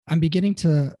I'm beginning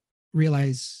to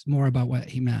realize more about what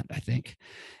he meant, I think.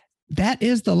 That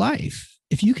is the life.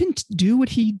 If you can do what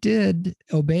he did,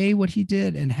 obey what he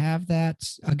did, and have that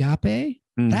agape,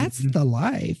 that's the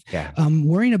life. Yeah.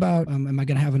 Worrying about, am I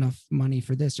going to have enough money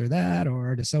for this or that,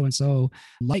 or does so-and-so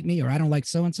like me, or I don't like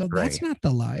so-and-so. Right. That's not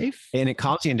the life. And it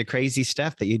calls you into crazy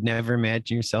stuff that you'd never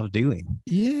imagine yourself doing.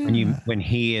 Yeah. When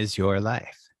he is your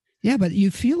life. Yeah, but you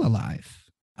feel alive,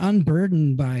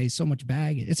 unburdened by so much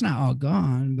baggage. It's not all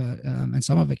gone, but and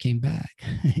some of it came back,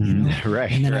 you know?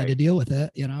 Right. And then I had to deal with it,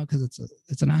 you know, because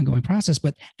it's an ongoing process.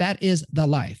 But that is the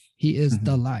life. He is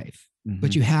the life.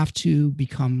 But you have to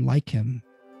become like him.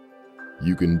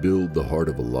 You can build the heart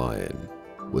of a lion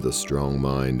with a strong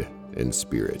mind and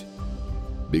spirit,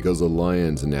 because a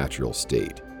lion's natural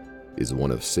state is one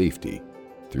of safety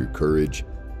through courage,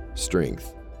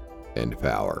 strength, and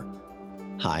power.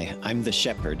 Hi, I'm the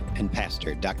shepherd and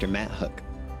pastor, Dr. Matt Hook.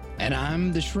 And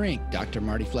I'm the shrink, Dr.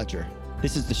 Marty Fletcher.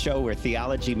 This is the show where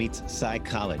theology meets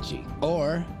psychology.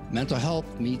 Or mental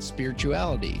health meets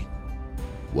spirituality.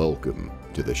 Welcome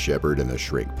to the Shepherd and the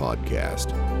Shrink podcast.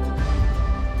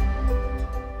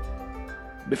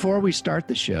 Before we start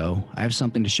the show, I have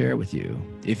something to share with you.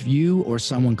 If you or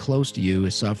someone close to you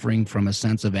is suffering from a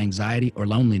sense of anxiety or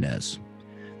loneliness,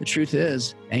 the truth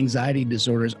is, anxiety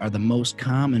disorders are the most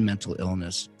common mental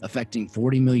illness, affecting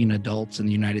 40 million adults in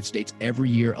the United States every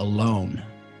year alone.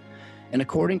 And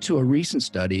according to a recent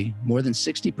study, more than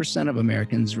 60% of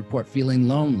Americans report feeling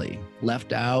lonely,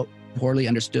 left out, poorly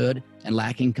understood, and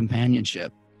lacking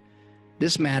companionship.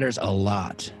 This matters a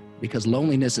lot because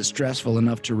loneliness is stressful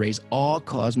enough to raise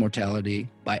all-cause mortality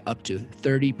by up to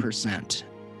 30%.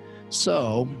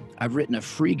 So, I've written a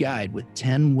free guide with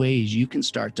 10 ways you can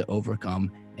start to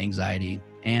overcome anxiety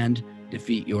and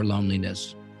defeat your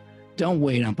loneliness. Don't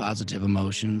wait on positive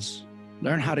emotions.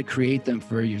 Learn how to create them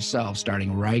for yourself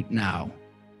starting right now.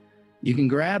 You can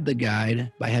grab the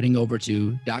guide by heading over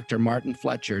to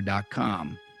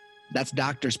drmartinfletcher.com. That's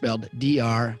doctor spelled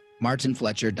D-R,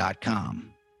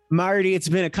 martinfletcher.com. Marty, it's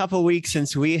been a couple weeks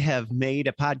since we have made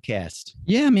a podcast.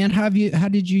 Yeah, man. How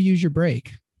did you use your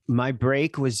break? My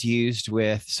break was used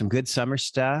with some good summer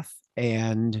stuff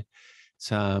and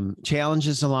some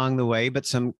challenges along the way, but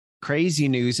some crazy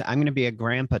news. I'm going to be a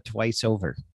grandpa twice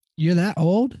over. You're that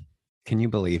old? Can you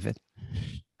believe it?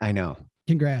 I know.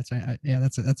 Congrats. Yeah,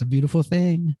 that's a beautiful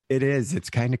thing. It is. It's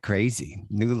kind of crazy.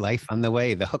 New life on the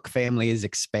way. The Hook family is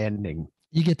expanding.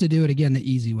 You get to do it again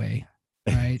the easy way,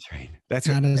 right? That's right. That's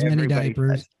not as many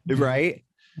diapers. Says. Right?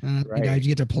 Right. Guys,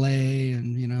 you get to play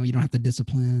and, you know, you don't have to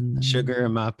discipline. Sugar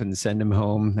them up and send them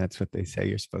home. That's what they say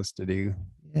you're supposed to do.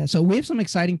 Yeah. So we have some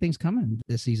exciting things coming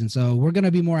this season. So we're going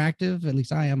to be more active. At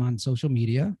least I am on social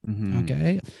media.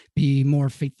 Okay. Be more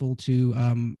faithful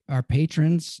to our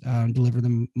patrons, deliver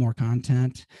them more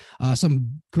content.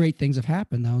 Some great things have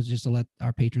happened though, just to let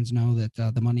our patrons know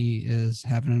that the money is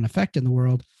having an effect in the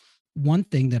world. One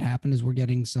thing that happened is we're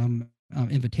getting some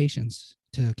invitations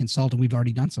to consult, and we've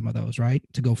already done some of those, right?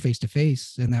 To go face to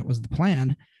face. And that was the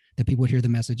plan, that people would hear the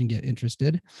message and get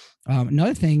interested.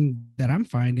 Another thing that I'm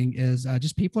finding is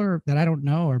just people that I don't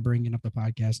know are bringing up the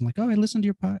podcast and like, oh, I listened to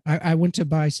your pod. I went to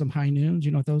buy some High Noons.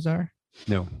 You know what those are?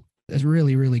 No. It's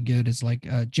really, really good. It's like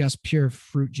just pure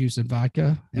fruit juice and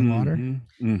vodka and water.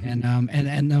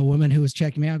 And the woman who was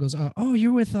checking me out goes, oh,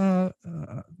 you're with the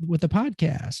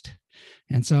podcast.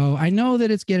 And so I know that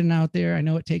it's getting out there. I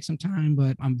know it takes some time,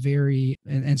 but I'm very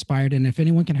inspired. And if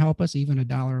anyone can help us, even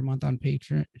 $1 a month on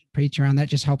Patreon, that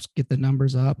just helps get the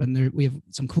numbers up. And we have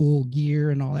some cool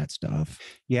gear and all that stuff.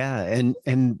 Yeah.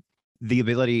 And the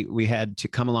ability we had to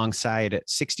come alongside at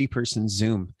 60-person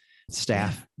Zoom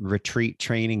staff retreat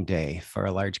training day for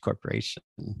a large corporation.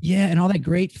 Yeah. And all that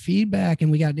great feedback. And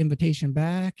we got an invitation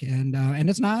back, and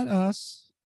it's not us,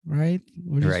 right?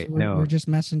 We're just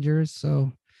messengers.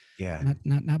 So yeah,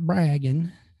 not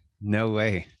bragging. No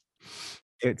way.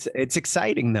 It's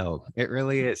exciting though. It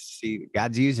really is. See,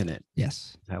 God's using it.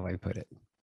 Yes. That's how I put it.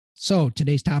 So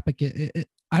today's topic,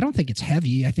 I don't think it's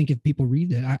heavy. I think if people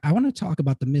read it, I want to talk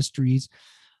about the mysteries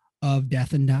of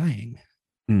death and dying.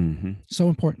 So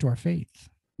important to our faith.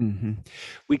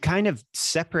 We kind of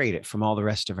separate it from all the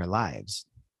rest of our lives.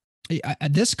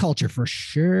 This culture for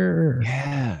sure.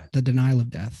 Yeah. The denial of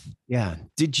death. Yeah.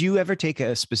 Did you ever take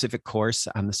a specific course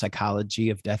on the psychology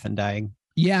of death and dying?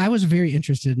 Yeah, I was very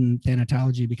interested in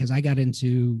thanatology because I got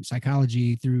into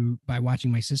psychology by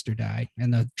watching my sister die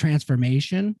and the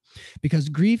transformation, because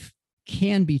grief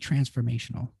can be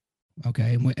transformational.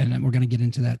 Okay. And we're going to get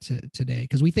into that today,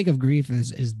 because we think of grief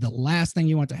as the last thing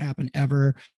you want to happen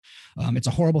ever. It's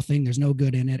a horrible thing. There's no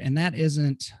good in it. And that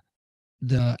isn't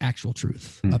the actual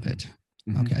truth of it.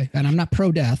 Okay. And I'm not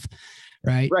pro-death,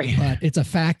 right? Right. But it's a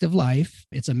fact of life.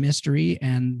 It's a mystery,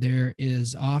 and there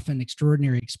is often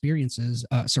extraordinary experiences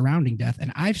surrounding death.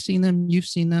 And I've seen them, you've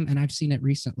seen them, and I've seen it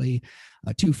recently.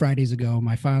 2 Fridays ago,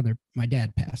 my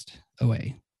dad passed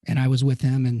away, and I was with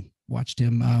him and watched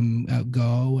him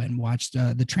go, and watched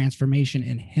the transformation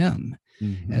in him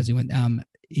as he went.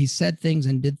 He said things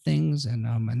and did things, and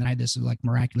then I had this like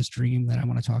miraculous dream that I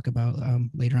want to talk about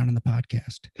later on in the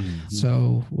podcast.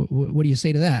 So what do you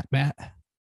say to that, Matt?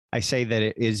 I say that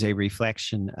it is a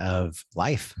reflection of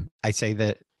life. I say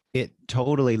that it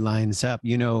totally lines up,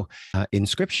 in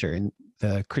scripture, in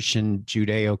the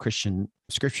Judeo-Christian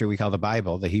scripture we call the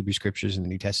Bible, the Hebrew scriptures in the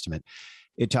New Testament.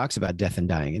 It talks about death and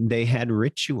dying, and they had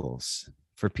rituals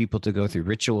for people to go through.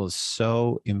 Ritual is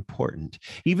so important.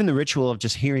 Even the ritual of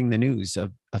just hearing the news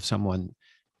of someone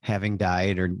having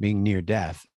died or being near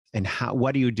death. And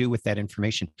what do you do with that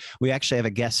information? We actually have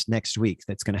a guest next week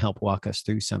that's going to help walk us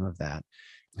through some of that,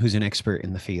 who's an expert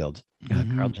in the field,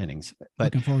 Carl Jennings. But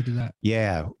looking forward to that.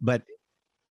 Yeah, but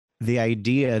the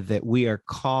idea that we are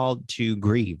called to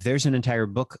grieve. There's an entire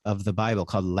book of the Bible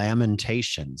called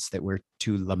Lamentations that we're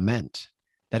to lament.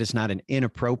 That is not an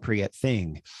inappropriate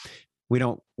thing. We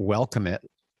don't welcome it,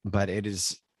 but it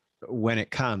is, when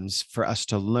it comes, for us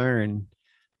to learn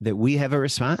that we have a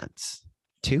response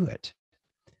to it.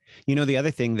 The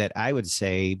other thing that I would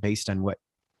say, based on what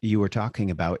you were talking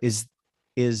about, is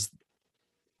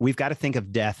we've got to think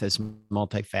of death as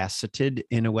multifaceted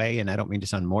in a way. And I don't mean to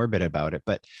sound morbid about it,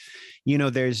 but,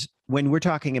 when we're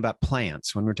talking about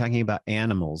plants, when we're talking about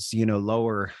animals,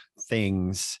 lower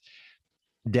things,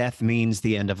 death means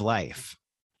the end of life.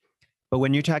 But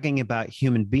when you're talking about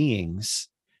human beings,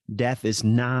 death is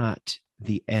not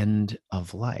the end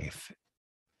of life.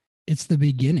 It's the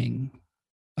beginning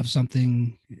of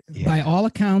something, by all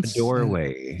accounts. A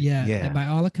doorway. By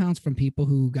all accounts, from people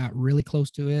who got really close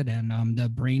to it, and the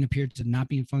brain appeared to not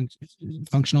be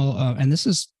functional. And this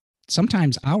is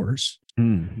sometimes hours.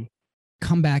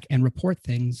 Come back and report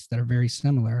things that are very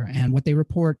similar, and what they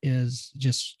report is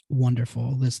just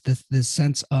wonderful. This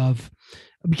sense of,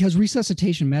 because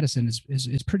resuscitation medicine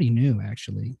is pretty new,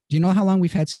 actually. Do you know how long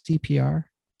we've had CPR?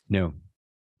 No.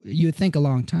 You would think a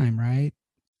long time, right?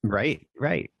 Right.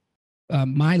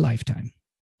 My lifetime,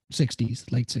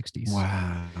 60s, late 60s.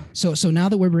 Wow. So now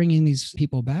that we're bringing these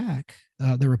people back,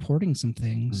 they're reporting some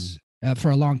things.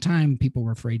 For a long time, people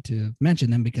were afraid to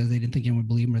mention them because they didn't think anyone would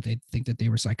believe them, or they'd think that they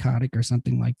were psychotic or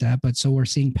something like that. But so we're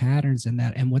seeing patterns in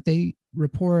that. And what they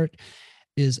report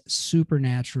is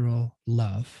supernatural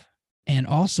love, and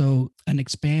also an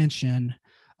expansion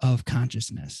of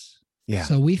consciousness. Yeah.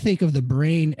 So we think of the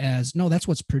brain as, no, that's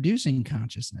what's producing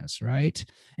consciousness, right?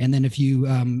 And then if you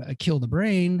kill the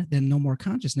brain, then no more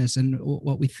consciousness. And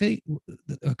what we think,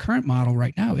 the current model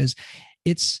right now is,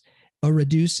 it's a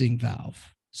reducing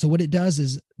valve. So what it does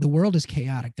is, the world is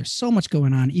chaotic. There's so much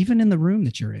going on, even in the room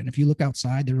that you're in. If you look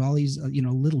outside, there's all these,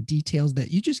 little details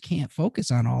that you just can't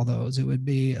focus on all those. It would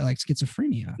be like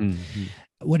schizophrenia.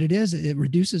 What it is, it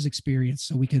reduces experience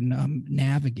so we can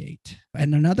navigate.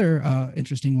 And another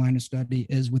interesting line of study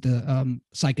is with the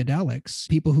psychedelics.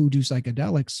 People who do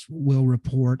psychedelics will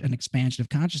report an expansion of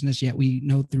consciousness, yet we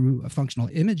know through functional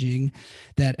imaging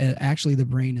that actually the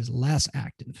brain is less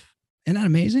active. Isn't that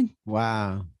amazing?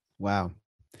 Wow.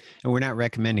 And we're not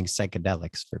recommending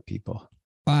psychedelics for people.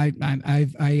 I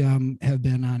have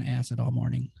been on acid all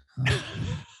morning,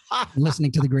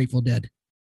 listening to the Grateful Dead.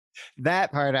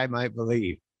 That part I might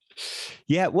believe.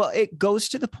 Yeah, well, it goes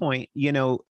to the point,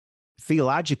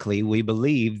 theologically, we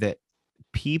believe that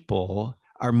people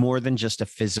are more than just a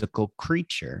physical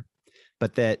creature,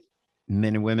 but that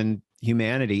men and women,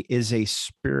 humanity is a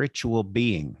spiritual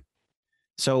being.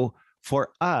 So for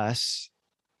us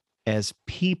as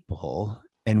people,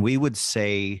 and we would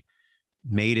say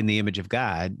made in the image of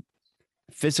God,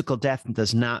 physical death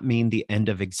does not mean the end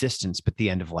of existence, but the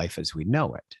end of life as we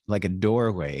know it, like a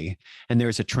doorway. And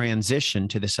there's a transition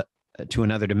to this, to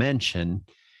another dimension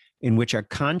in which our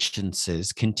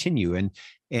consciences continue.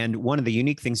 And one of the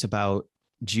unique things about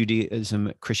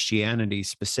Judaism, Christianity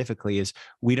specifically, is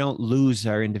we don't lose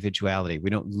our individuality. We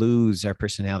don't lose our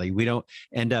personality. We don't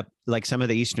end up like some of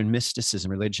the Eastern mysticism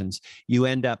religions. You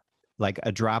end up like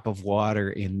a drop of water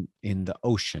in the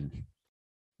ocean.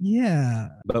 Yeah.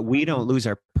 But we don't lose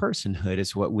our personhood,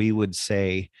 is what we would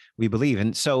say we believe.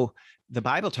 And so the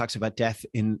Bible talks about death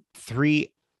in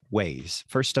 3 ways.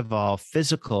 First of all,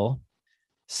 physical.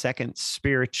 Second,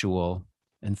 spiritual.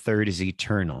 And third is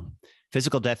eternal.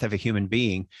 Physical death of a human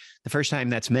being. The first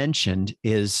time that's mentioned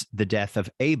is the death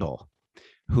of Abel,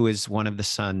 who is one of the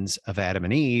sons of Adam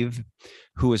and Eve,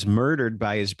 who was murdered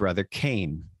by his brother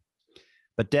Cain.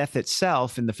 But death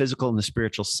itself, in the physical and the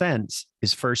spiritual sense,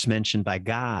 is first mentioned by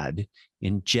God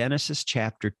in Genesis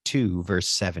chapter 2, verse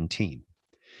 17.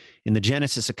 In the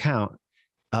Genesis account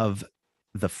of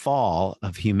the fall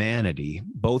of humanity,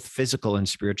 both physical and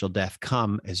spiritual death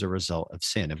come as a result of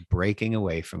sin, of breaking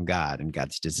away from God and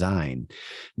God's design.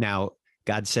 Now,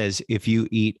 God says, if you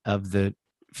eat of the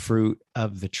fruit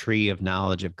of the tree of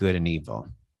knowledge of good and evil,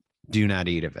 do not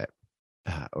eat of it,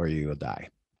 or you will die.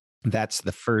 That's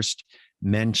the first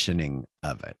mentioning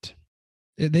of it.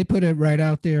 They put it right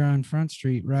out there on Front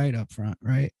Street, right up front,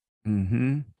 right?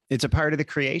 Mm-hmm. It's a part of the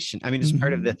creation. I mean, it's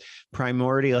part of the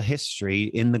primordial history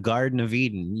in the Garden of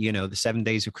Eden, the 7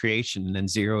 days of creation, and then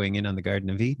zeroing in on the Garden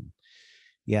of Eden.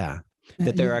 Yeah.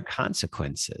 That there are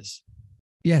consequences.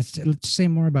 Yes. Let's say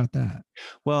more about that.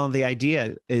 Well, the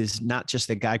idea is not just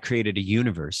that God created a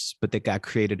universe, but that God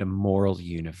created a moral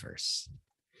universe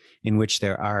in which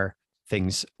there are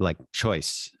things like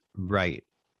choice, right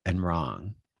and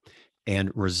wrong,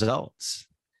 and results.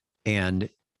 And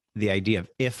the idea of,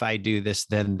 if I do this,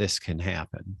 then this can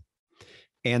happen.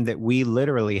 And that we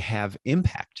literally have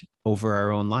impact over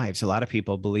our own lives. A lot of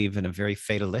people believe in a very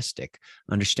fatalistic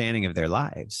understanding of their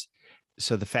lives.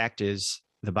 So the fact is,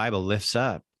 the Bible lifts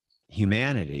up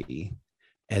humanity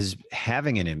as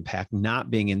having an impact, not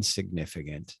being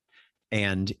insignificant.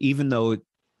 And even though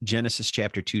Genesis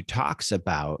chapter 2 talks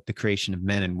about the creation of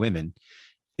men and women,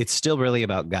 it's still really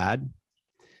about God.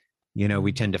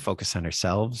 We tend to focus on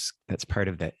ourselves. That's part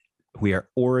of that. We are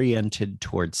oriented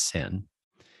towards sin.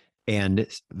 And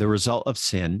the result of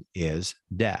sin is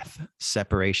death,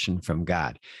 separation from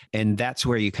God. And that's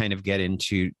where you kind of get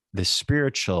into the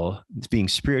spiritual, being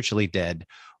spiritually dead,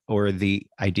 or the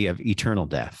idea of eternal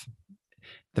death.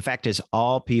 The fact is,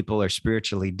 all people are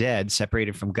spiritually dead,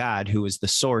 separated from God, who is the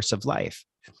source of life.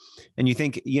 And you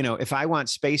think, if I want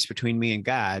space between me and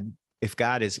God, if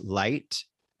God is light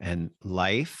and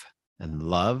life and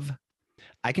love,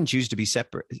 I can choose to be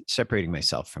separating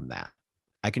myself from that.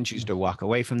 I can choose to walk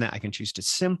away from that. I can choose to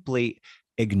simply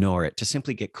ignore it, to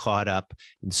simply get caught up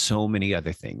in so many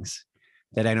other things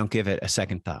that I don't give it a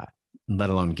second thought, let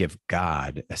alone give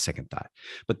God a second thought.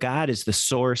 But God is the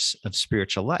source of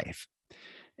spiritual life.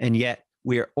 And yet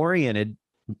we are oriented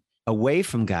away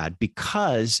from God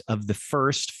because of the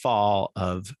first fall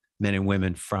of men and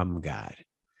women from God.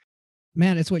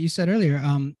 Man, it's what you said earlier.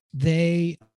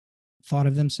 They thought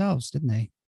of themselves, didn't they?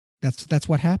 That's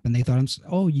what happened. They thought,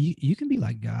 oh, you can be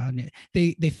like God.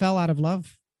 They fell out of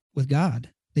love with God.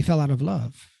 They fell out of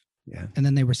love. Yeah. And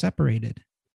then they were separated.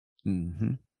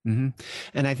 Mm-hmm. Mm-hmm.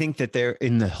 And I think that they're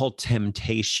in the whole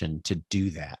temptation to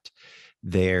do that.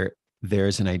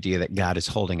 There's an idea that God is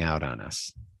holding out on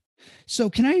us. So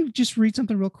can I just read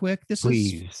something real quick? This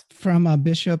Please. is from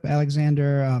Bishop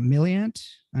Alexander Miliant.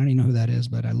 I don't even know who that is,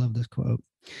 but I love this quote.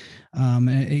 And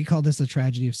he called this the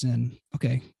tragedy of sin.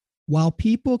 Okay. While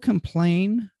people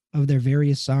complain of their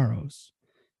various sorrows,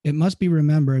 it must be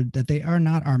remembered that they are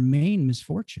not our main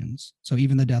misfortunes. So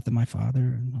even the death of my father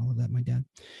and all of that, my dad.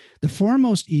 The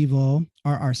foremost evil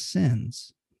are our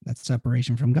sins. That's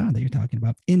separation from God that you're talking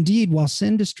about. Indeed, while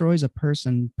sin destroys a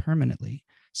person permanently,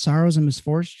 sorrows and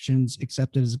misfortunes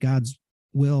accepted as God's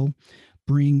will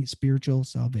bring spiritual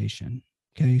salvation.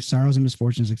 Okay, sorrows and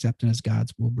misfortunes accepted as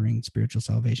God's will bring spiritual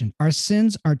salvation. Our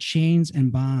sins are chains and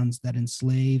bonds that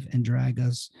enslave and drag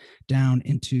us down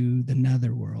into the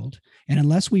netherworld. And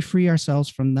unless we free ourselves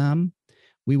from them,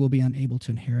 we will be unable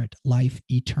to inherit life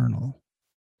eternal.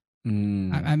 I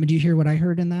mean, do you hear what I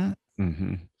heard in that?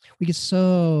 Mm-hmm. We get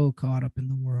so caught up in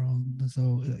the world,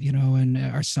 so, and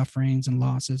our sufferings and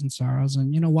losses and sorrows.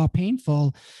 And, while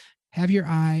painful, have your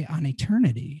eye on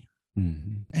eternity.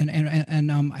 Mm-hmm.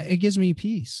 And it gives me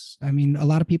peace. I mean, a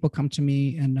lot of people come to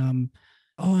me and,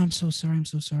 oh, I'm so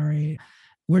sorry.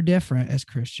 We're different as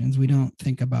Christians. We don't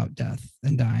think about death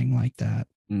and dying like that.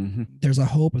 Mm-hmm. There's a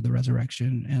hope of the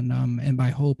resurrection. And by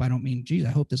hope, I don't mean, geez,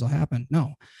 I hope this will happen.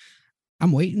 No,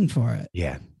 I'm waiting for it.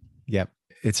 Yeah. Yep.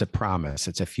 It's a promise.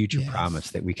 It's a future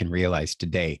promise that we can realize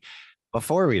today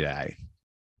before we die.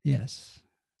 Yes.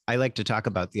 I like to talk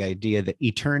about the idea that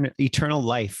eternal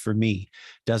life for me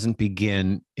doesn't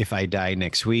begin if I die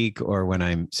next week or when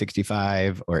I'm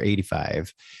 65 or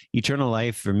 85. Eternal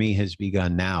life for me has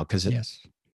begun now because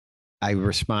I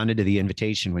responded to the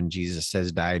invitation when Jesus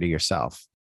says, die to yourself.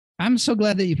 I'm so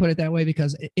glad that you put it that way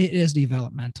because it is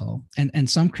developmental. And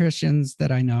some Christians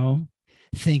that I know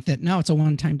think that, no, it's a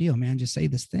one-time deal, man. Just say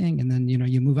this thing and then,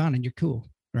 you move on and you're cool.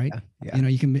 right? Yeah.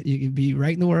 You can be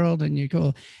right in the world and you're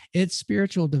cool. It's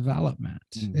spiritual development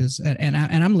and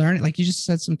I'm learning, like you just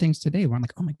said some things today where I'm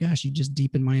like, oh my gosh, you just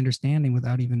deepened my understanding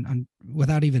without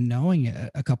even knowing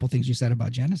it. A couple things you said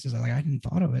about Genesis. I hadn't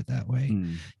thought of it that way.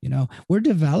 We're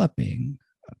developing,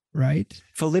 right?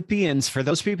 Philippians, for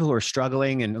those people who are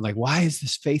struggling and like, why is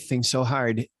this faith thing so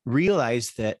hard?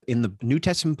 Realize that in the New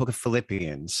Testament book of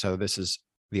Philippians, so this is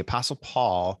the Apostle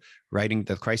Paul writing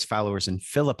to the Christ followers in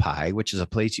Philippi, which is a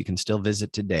place you can still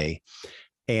visit today.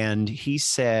 And he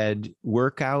said,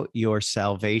 work out your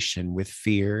salvation with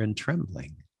fear and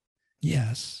trembling.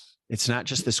 Yes. It's not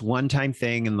just this one-time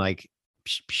thing and like,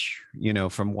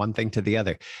 from one thing to the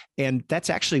other. And that's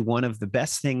actually one of the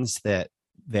best things that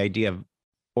the idea of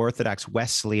Orthodox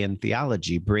Wesleyan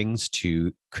theology brings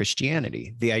to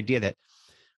Christianity. The idea that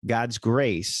God's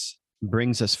grace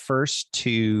brings us first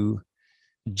to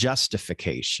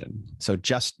justification. So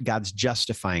God's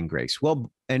justifying grace.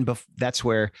 Well, and that's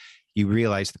where you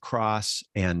realize the cross,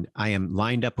 and I am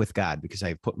lined up with God because I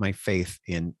have put my faith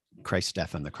in Christ's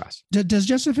death on the cross. Does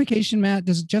justification, Matt,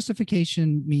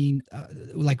 mean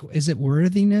is it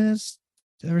worthiness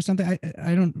or something?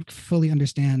 I don't fully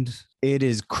understand. It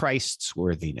is Christ's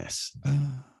worthiness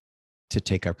to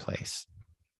take our place.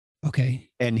 Okay.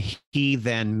 And he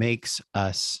then makes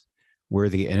us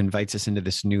worthy and invites us into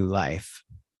this new life.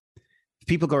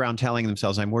 People go around telling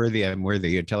themselves, I'm worthy,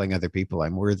 or telling other people,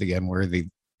 I'm worthy.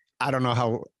 I don't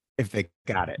know if they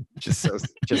got it. Just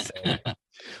saying.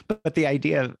 But the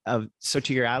idea of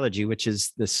soteriology, which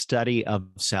is the study of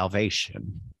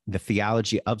salvation, the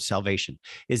theology of salvation,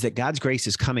 is that God's grace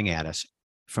is coming at us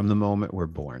from the moment we're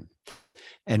born.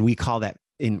 And we call that,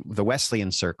 in the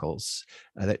Wesleyan circles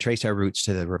that trace our roots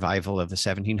to the revival of the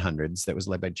 1700s that was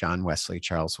led by John Wesley,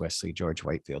 Charles Wesley, George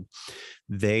Whitefield,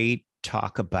 they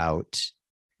talk about,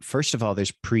 first of all,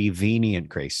 there's prevenient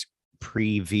grace.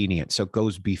 So it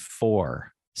goes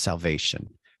before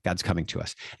salvation. God's coming to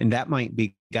us. And that might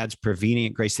be God's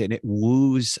prevenient grace, and it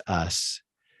woos us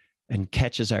and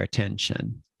catches our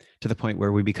attention to the point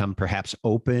where we become perhaps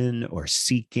open or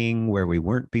seeking where we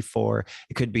weren't before.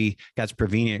 It could be God's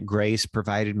prevenient grace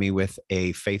provided me with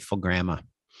a faithful grandma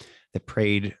that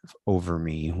prayed over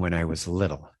me when I was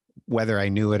little, whether I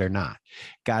knew it or not.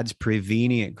 God's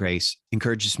prevenient grace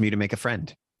encourages me to make a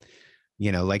friend,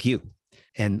 like you,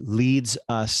 and leads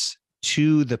us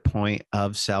to the point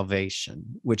of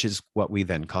salvation, which is what we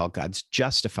then call God's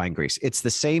justifying grace. It's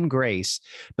the same grace,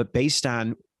 but based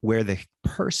on where the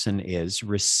person is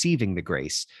receiving the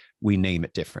grace, we name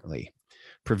it differently.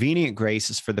 Prevenient grace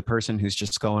is for the person who's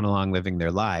just going along living their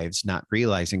lives, not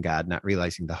realizing God, not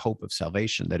realizing the hope of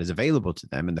salvation that is available to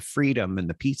them and the freedom and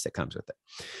the peace that comes with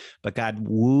it. But God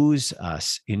woos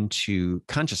us into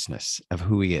consciousness of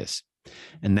who he is.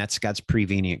 And that's God's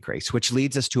prevenient grace, which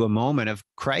leads us to a moment of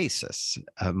crisis,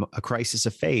 a crisis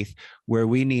of faith, where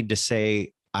we need to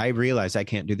say, I realize I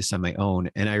can't do this on my own.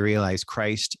 And I realize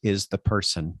Christ is the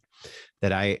person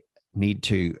that I need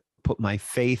to put my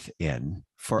faith in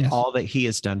for all that he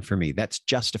has done for me. That's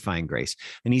justifying grace.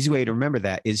 An easy way to remember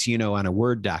that is, on a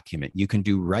Word document, you can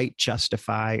do right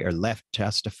justify or left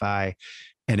justify,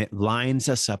 and it lines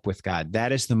us up with God.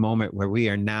 That is the moment where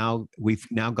we've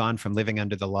now gone from living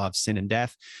under the law of sin and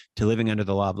death to living under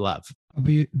the law of love.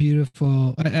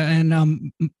 Beautiful.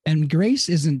 And grace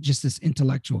isn't just this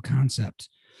intellectual concept.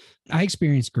 I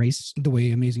experienced grace the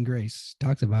way Amazing Grace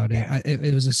talks about it. Yeah.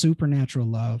 It was a supernatural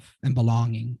love and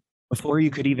belonging. Before you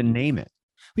could even name it.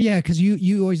 But yeah, because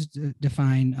you always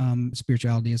define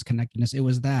spirituality as connectedness. It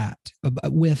was that,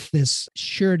 with this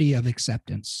surety of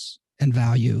acceptance and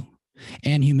value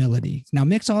and humility. Now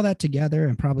mix all that together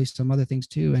and probably some other things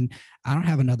too. And I don't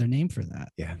have another name for that.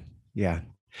 Yeah.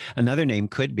 Another name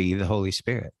could be the Holy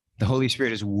Spirit. The Holy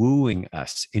Spirit is wooing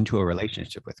us into a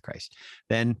relationship with Christ.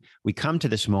 Then we come to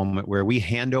this moment where we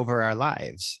hand over our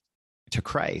lives to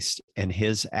Christ and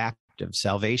his act of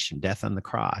salvation, death on the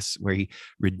cross, where he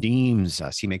redeems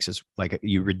us. He makes us like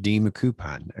you redeem a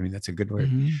coupon. I mean, that's a good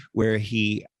word, where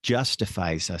he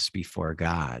justifies us before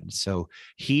God. So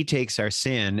he takes our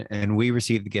sin and we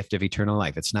receive the gift of eternal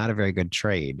life. It's not a very good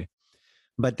trade.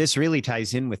 But this really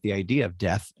ties in with the idea of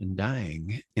death and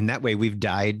dying. In that way, we've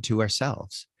died to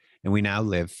ourselves and we now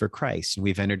live for Christ. And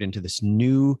we've entered into this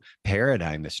new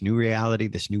paradigm, this new reality,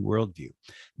 this new worldview.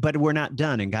 But we're not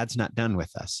done, and God's not done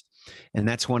with us. And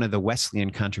that's one of the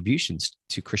Wesleyan contributions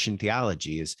to Christian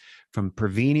theology, is from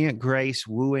prevenient grace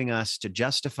wooing us to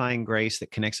justifying grace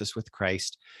that connects us with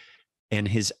Christ and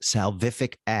his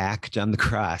salvific act on the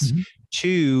cross,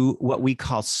 to what we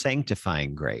call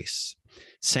sanctifying grace.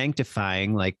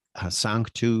 Sanctifying, like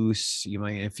sanctus, you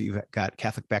might, if you've got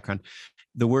Catholic background,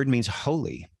 the word means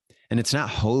holy. and it's not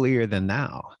holier than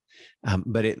thou.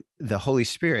 But the Holy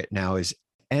Spirit now is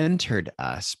entered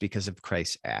us because of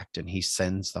Christ's act, and he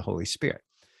sends the Holy Spirit.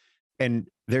 And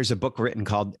there's a book written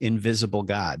called Invisible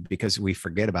God, because we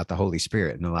forget about the Holy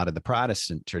Spirit in a lot of the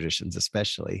Protestant traditions,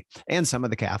 especially, and some of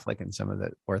the Catholic and some of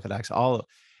the Orthodox, all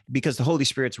because the Holy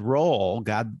Spirit's role,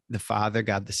 God the Father,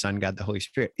 God the Son, God the Holy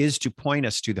Spirit, is to point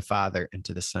us to the Father and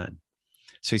to the Son.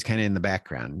 So he's kind of in the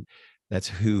background. That's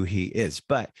who he is.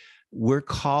 But we're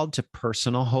called to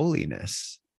personal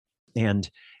holiness. And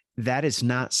that is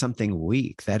not something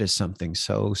weak. That is something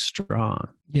so strong.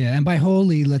 Yeah. And by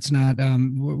holy, let's not,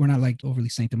 we're not like overly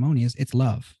sanctimonious. It's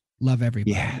love. Love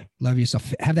everybody. Yeah. Love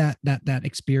yourself. Have that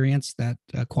experience, that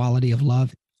quality of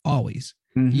love always,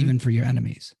 even for your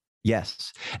enemies.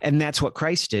 Yes. And that's what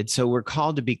Christ did. So we're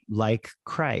called to be like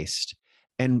Christ.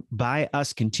 And by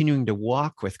us continuing to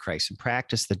walk with Christ and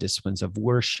practice the disciplines of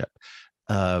worship,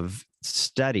 of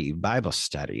study, Bible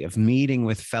study, of meeting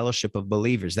with fellowship of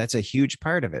believers, that's a huge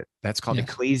part of it. That's called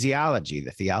ecclesiology,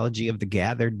 the theology of the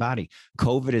gathered body.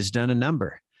 COVID has done a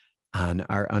number on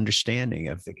our understanding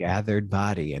of the gathered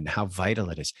body and how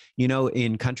vital it is. You know,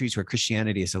 in countries where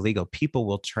Christianity is illegal, people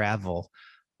will travel,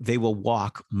 they will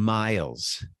walk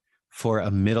miles for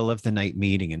a middle of the night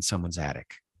meeting in someone's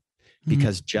attic,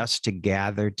 because just to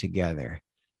gather together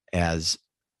as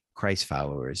Christ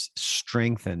followers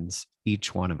strengthens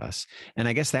each one of us. And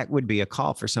I guess that would be a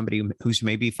call for somebody who's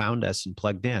maybe found us and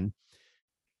plugged in.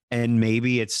 And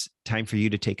maybe it's time for you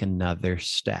to take another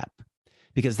step,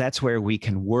 because that's where we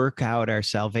can work out our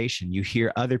salvation. You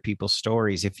hear other people's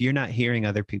stories. If you're not hearing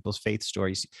other people's faith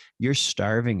stories, you're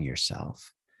starving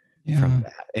yourself from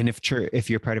that. And if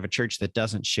you're part of a church that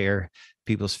doesn't share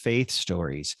people's faith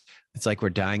stories, it's like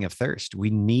we're dying of thirst. We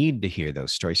need to hear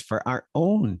those stories for our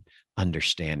own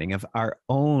understanding of our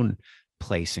own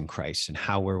place in Christ and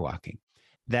how we're walking.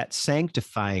 That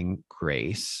sanctifying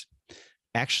grace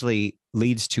actually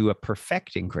leads to a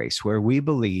perfecting grace, where we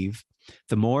believe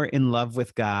the more in love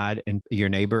with God and your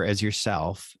neighbor as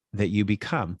yourself that you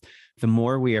become, the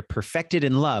more we are perfected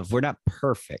in love. We're not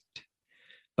perfect,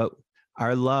 but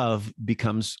our love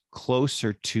becomes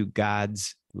closer to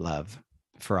God's love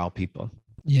for all people.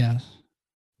 Yeah.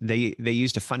 They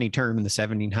used a funny term in the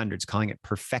 1700s calling it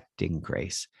perfecting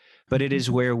grace, but it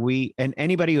is where and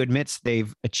anybody who admits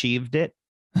they've achieved it,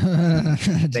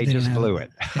 they just blew it.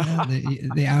 Yeah,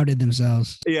 they outed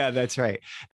themselves. Yeah, that's right.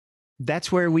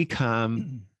 That's where we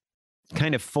come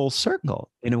kind of full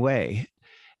circle in a way.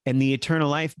 And the eternal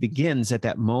life begins at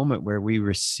that moment where we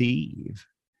receive,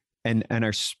 and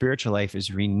our spiritual life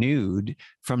is renewed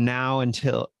from now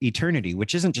until eternity,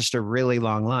 which isn't just a really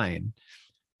long line.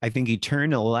 I think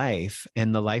eternal life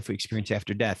and the life we experience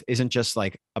after death isn't just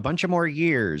like a bunch of more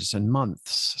years and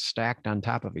months stacked on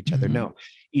top of each other. No,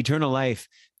 eternal life,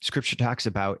 scripture talks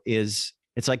about, it's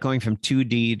like going from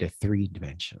 2D to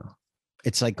 3-dimensional.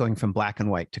 It's like going from black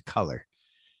and white to color.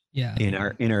 Yeah. In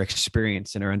our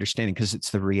experience and our understanding, because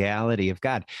it's the reality of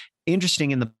God.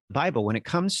 Interesting, in the Bible, when it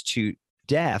comes to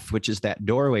death, which is that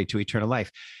doorway to eternal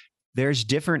life, there's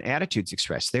different attitudes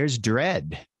expressed. There's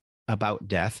dread about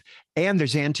death, and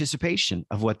there's anticipation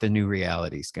of what the new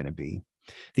reality is going to be.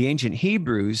 The ancient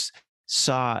Hebrews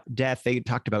saw death. They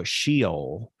talked about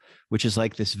Sheol, which is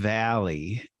like this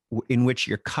valley in which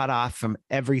you're cut off from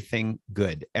everything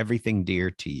good, everything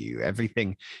dear to you,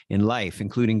 everything in life,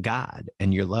 including God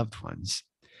and your loved ones.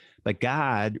 But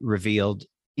God revealed,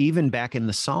 even back in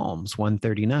the Psalms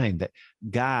 139, that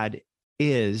God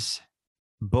is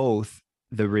both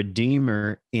the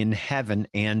Redeemer in heaven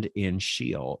and in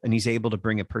Sheol. And he's able to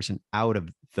bring a person out of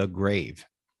the grave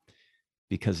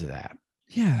because of that.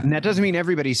 Yeah. And that doesn't mean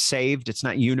everybody's saved. It's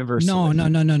not universal.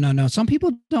 No. Some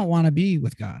people don't want to be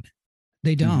with God.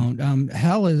 They don't.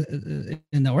 Hell is,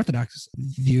 in the Orthodox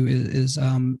view, is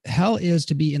hell is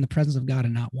to be in the presence of God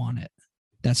and not want it.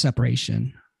 That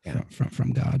separation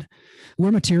from God.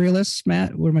 We're materialists,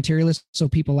 Matt. We're materialists. So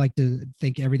people like to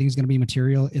think everything's going to be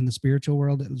material in the spiritual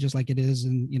world, just like it is.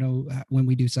 And, when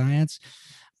we do science,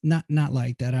 not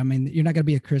like that. I mean, you're not going to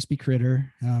be a crispy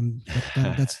critter.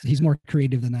 He's more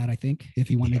creative than that, I think, if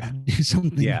he wanted to do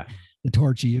something to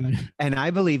torture you. And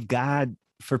I believe God,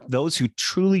 for those who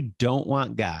truly don't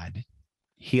want God,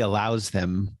 he allows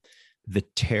them the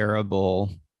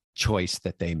terrible choice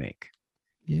that they make.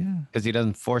 Yeah. Because he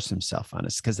doesn't force himself on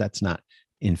us, because that's not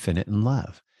infinite in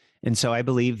love. And so I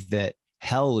believe that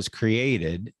hell was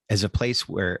created as a place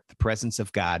where the presence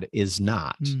of God is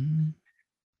not.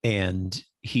 And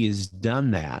he has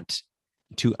done that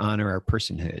to honor our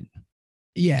personhood.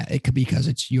 Yeah, it could be because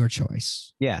it's your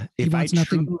choice. Yeah. If I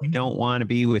truly don't want to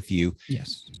be with you,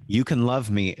 yes, you can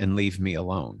love me and leave me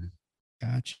alone.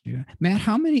 Gotcha. Matt,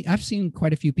 I've seen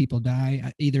quite a few people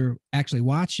die, either actually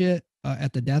watch it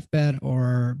at the deathbed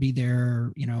or be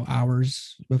there,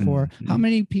 hours before. Mm-hmm. How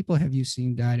many people have you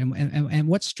seen died, and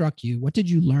what struck you? What did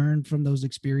you learn from those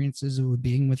experiences of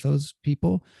being with those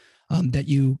people that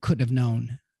you couldn't have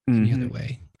known any other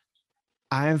way?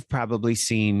 I've probably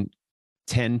seen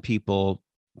 10 people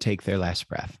take their last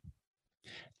breath.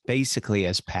 Basically,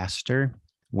 as pastor,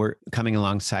 we're coming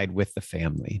alongside with the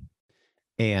family.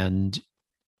 And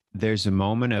there's a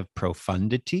moment of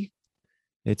profundity.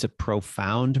 It's a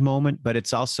profound moment, but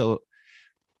it's also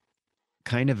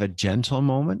kind of a gentle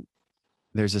moment.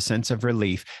 There's a sense of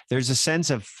relief. There's a sense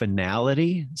of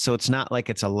finality. So it's not like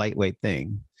it's a lightweight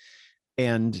thing.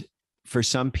 And for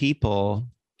some people,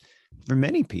 for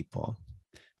many people,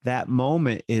 that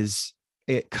moment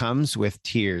it comes with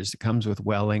tears. It comes with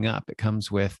welling up. It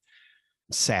comes with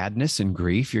sadness and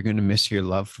grief. You're going to miss your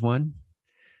loved one.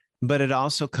 But it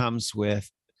also comes with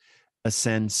a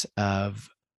sense of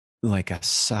like a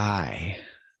sigh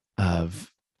of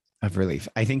relief.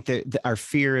 I think that our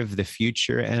fear of the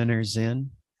future enters in.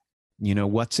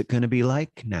 What's it going to be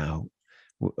like now?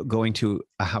 Going to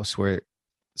a house where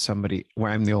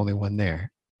I'm the only one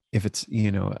there. If it's,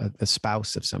 a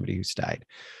spouse of somebody who's died,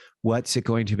 what's it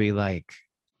going to be like?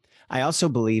 I also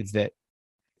believe that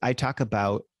I talk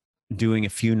about doing a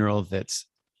funeral that's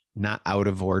not out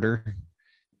of order.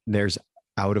 There's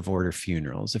out of order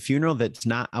funerals. A funeral that's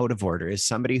not out of order is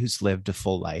somebody who's lived a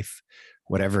full life,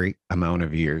 whatever amount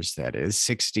of years that is.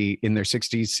 60 in their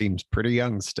 60s seems pretty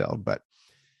young still, but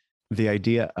the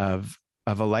idea of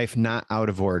a life not out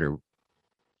of order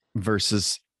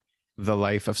versus the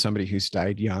life of somebody who's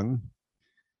died young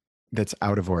that's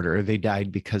out of order. They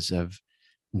died because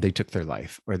they took their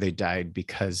life, or they died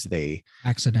because they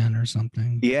accident or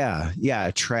something. Yeah.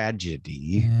 A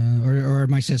tragedy. Yeah, or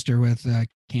my sister with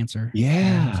cancer.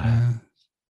 Yeah.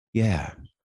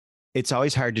 It's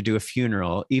always hard to do a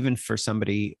funeral, even for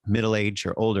somebody middle-aged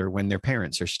or older, when their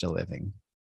parents are still living.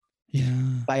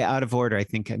 Yeah. By out of order, I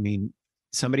mean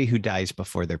somebody who dies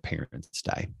before their parents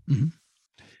die. Mm-hmm.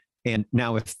 And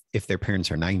now if their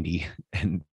parents are 90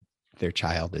 and their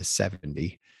child is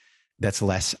 70, that's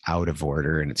less out of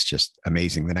order. And it's just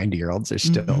amazing. The 90-year-olds are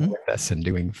still with us and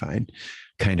doing fine,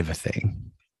 kind of a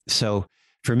thing. So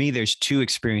for me, there's two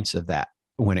experiences of that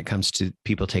when it comes to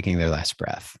people taking their last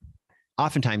breath.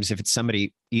 Oftentimes, if it's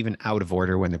somebody even out of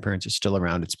order when their parents are still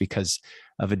around, it's because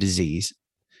of a disease,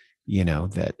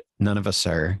 that none of us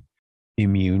are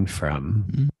immune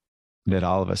from, that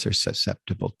all of us are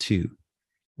susceptible to.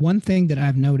 One thing that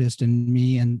I've noticed in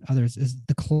me and others is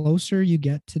the closer you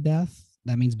get to death,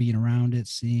 that means being around it,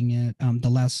 seeing it, the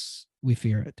less we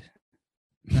fear it.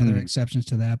 Now, there are exceptions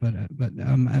to that, but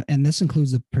and this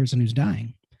includes the person who's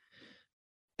dying.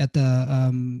 At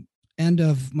the end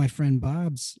of my friend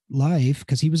Bob's life,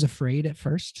 because he was afraid at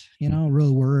first,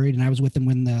 really worried. And I was with him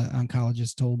when the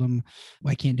oncologist told him,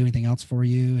 well, I can't do anything else for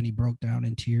you. And he broke down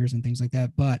in tears and things like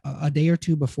that. But a day or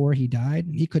two before he died,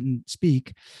 he couldn't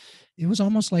speak. It was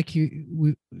almost like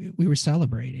we were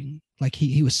celebrating. Like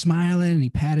he was smiling and he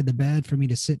patted the bed for me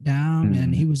to sit down.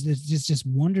 And he was just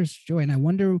wondrous joy. And I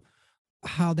wonder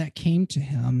how that came to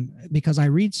him, because I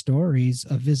read stories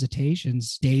of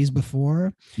visitations days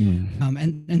before.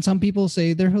 And some people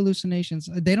say they're hallucinations.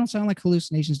 They don't sound like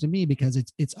hallucinations to me, because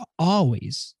it's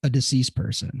always a deceased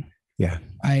person. Yeah.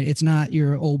 It's not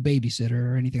your old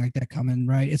babysitter or anything like that coming,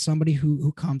 right? It's somebody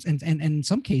who comes, and in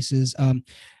some cases,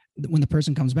 when the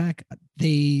person comes back,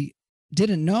 they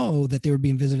didn't know that they were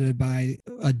being visited by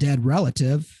a dead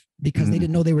relative, because they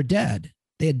didn't know they were dead.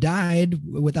 They had died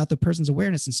without the person's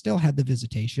awareness and still had the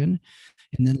visitation.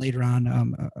 And then later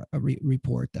on,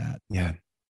 report that. Yeah.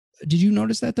 Did you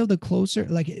notice that though? The closer,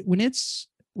 like when it's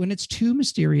too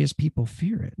mysterious, people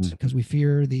fear it, because we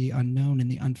fear the unknown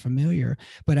and the unfamiliar.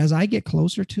 But as I get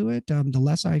closer to it, the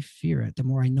less I fear it. The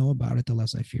more I know about it, the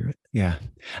less I fear it. Yeah.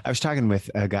 I was talking with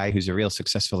a guy who's a real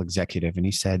successful executive, and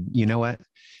he said, you know what?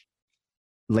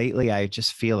 Lately, I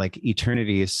just feel like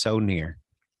eternity is so near.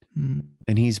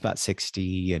 And he's about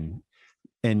 60, and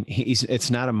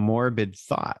it's not a morbid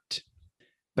thought,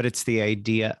 but it's the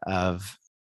idea of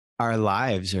our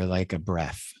lives are like a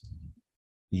breath,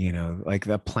 like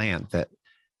the plant that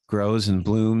grows and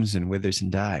blooms and withers and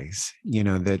dies,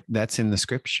 that's in the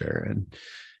scripture.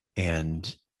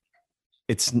 And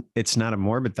it's not a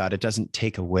morbid thought. It doesn't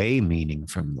take away meaning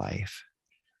from life.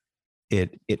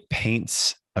 It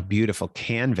paints a beautiful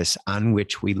canvas on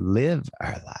which we live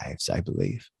our lives, I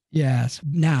believe. Yes.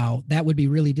 Now that would be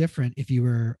really different if you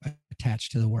were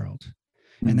attached to the world.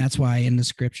 And that's why in the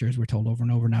scriptures, we're told over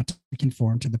and over not to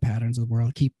conform to the patterns of the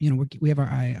world. We have our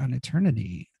eye on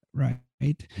eternity, right?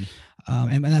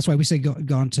 And that's why we say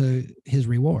gone to his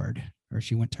reward, or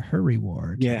she went to her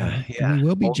reward. Yeah. We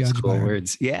will be Old judged school by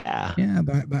words. Yeah.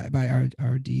 by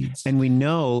our deeds. And we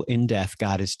know in death,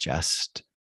 God is just.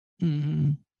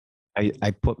 Mm-hmm.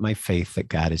 I put my faith that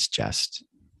God is just.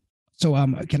 So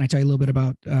can I tell you a little bit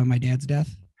about my dad's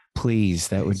death? Please,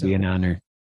 that would be an honor.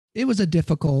 It was a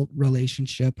difficult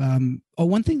relationship.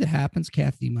 One thing that happens,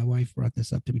 Kathy, my wife, brought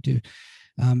this up to me too.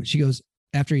 She goes,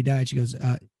 after he died, she goes,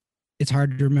 it's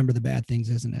hard to remember the bad things,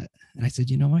 isn't it? And I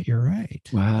said, you know what? You're right.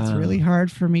 Wow. It's really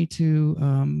hard for me to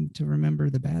remember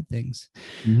the bad things.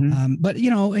 Mm-hmm. But he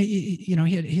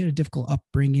had a difficult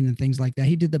upbringing and things like that.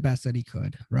 He did the best that he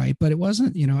could, right? But it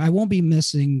wasn't, I won't be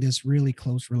missing this really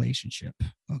close relationship,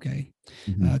 okay?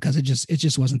 Because it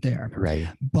just wasn't there, right?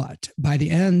 But by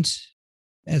the end,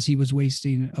 as he was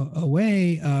wasting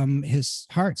away, his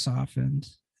heart softened,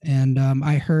 and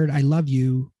I heard "I love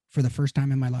you" for the first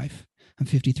time in my life. I'm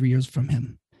 53 years from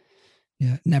him.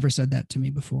 Yeah, never said that to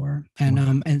me before.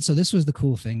 And and so this was the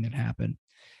cool thing that happened.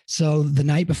 So the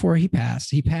night before he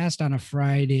passed on a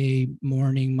Friday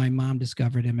morning. My mom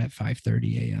discovered him at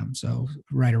 5:30 a.m. So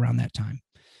right around that time.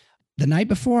 The night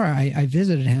before, I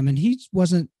visited him, and he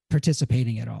wasn't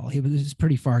participating at all. He was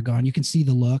pretty far gone. You can see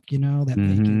the look, that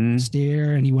vacant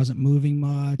stare, and he wasn't moving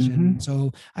much. And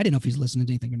so I didn't know if he's listening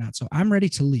to anything or not. So I'm ready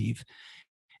to leave.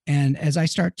 And as I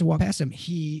start to walk past him,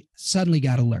 he suddenly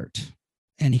got alert,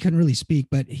 and he couldn't really speak,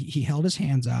 but he held his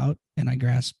hands out, and I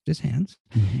grasped his hands,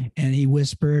 and he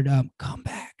whispered, "Come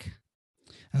back."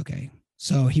 Okay.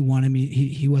 So he wanted me,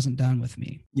 he wasn't done with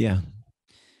me. Yeah.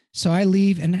 So I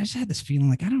leave, and I just had this feeling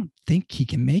like, I don't think he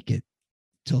can make it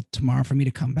till tomorrow for me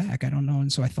to come back. I don't know.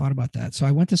 And so I thought about that. So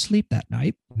I went to sleep that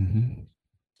night,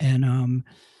 and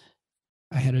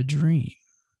I had a dream.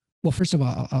 Well, first of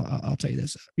all, I'll tell you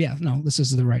this. Yeah, no, this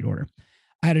is the right order.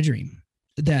 I had a dream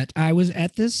that I was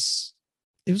at this,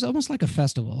 it was almost like a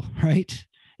festival, right?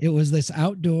 It was this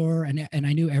outdoor, and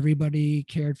I knew everybody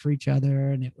cared for each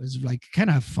other, and it was like kind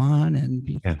of fun,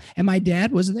 and my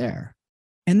dad was there.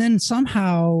 And then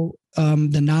somehow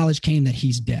the knowledge came that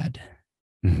he's dead.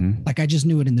 Like I just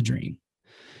knew it in the dream.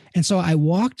 And so I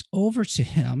walked over to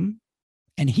him,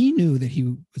 and he knew that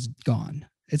he was gone.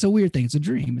 It's a weird thing. It's a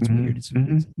dream. It's weird. It's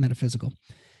metaphysical.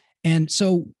 And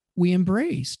so we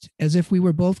embraced as if we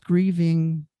were both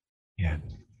grieving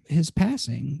his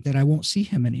passing, that I won't see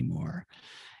him anymore.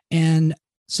 And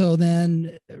so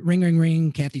then ring, ring,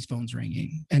 ring, Kathy's phone's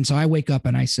ringing. And so I wake up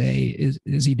and I say,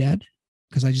 is he dead?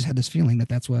 Because I just had this feeling that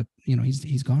that's what,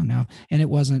 he's gone now. And it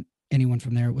wasn't anyone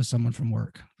from there. It was someone from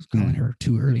work. I was calling her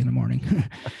too early in the morning.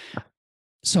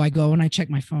 So I go and I check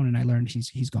my phone, and I learned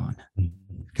he's gone,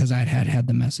 because I had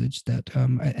the message that,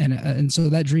 and so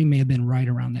that dream may have been right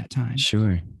around that time.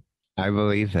 Sure. I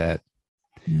believe that.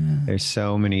 Yeah. There's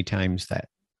so many times that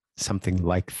something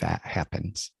like that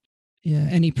happens. Yeah.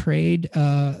 And he prayed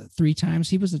 3 times.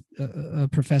 He was a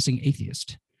professing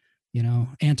atheist,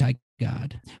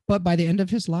 anti-God. But by the end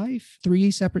of his life, 3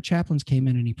 separate chaplains came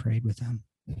in and he prayed with them.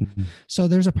 So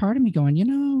there's a part of me going,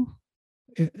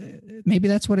 maybe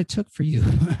that's what it took for you,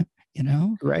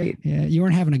 Right. Yeah, you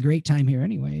weren't having a great time here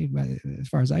anyway, as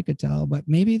far as I could tell, but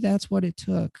maybe that's what it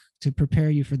took to prepare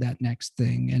you for that next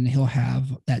thing. And he'll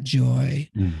have that joy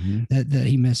that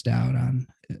he missed out on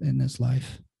in this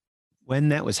life. When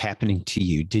that was happening to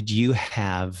you,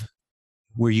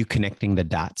 were you connecting the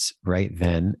dots right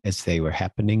then as they were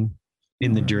happening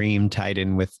in the dream, tied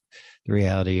in with the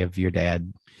reality of your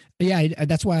dad? Yeah,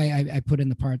 that's why I put in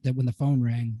the part that when the phone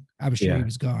rang, I was sure he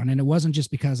was gone. And it wasn't just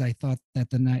because I thought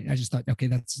that the night, I just thought, okay,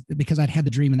 that's because I'd had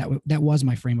the dream, and that was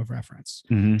my frame of reference.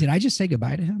 Did I just say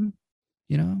goodbye to him?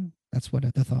 That's what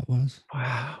the thought was.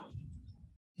 Wow.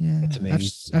 Yeah, that's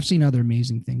amazing. I've seen other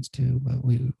amazing things too, but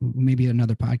we maybe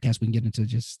another podcast we can get into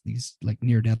just these like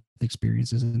near-death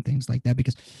experiences and things like that.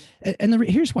 Because,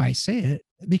 here's why I say it,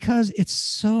 because it's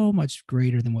so much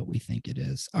greater than what we think it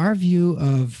is. Our view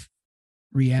of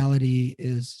reality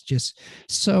is just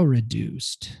so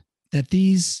reduced that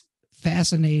these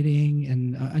fascinating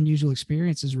and unusual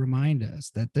experiences remind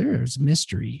us that there's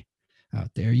mystery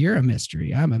out there. You're a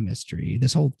mystery. I'm a mystery.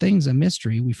 This whole thing's a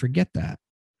mystery. We forget that.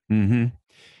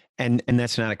 And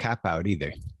that's not a cop-out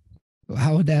either.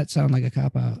 How would that sound like a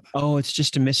cop-out? Oh, it's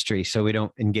just a mystery, so we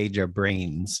don't engage our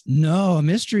brains. No, a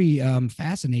mystery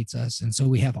fascinates us, and so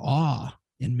we have awe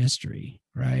in mystery,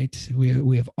 right?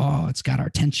 We have awe. It's got our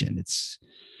attention. It's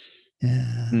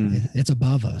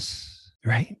above us.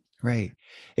 Right.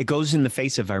 It goes in the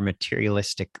face of our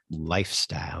materialistic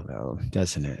lifestyle, though,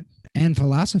 doesn't it? And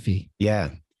philosophy. Yeah.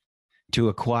 To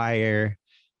acquire,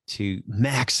 to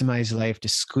maximize life, to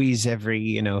squeeze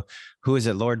every, who is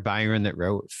it? Lord Byron that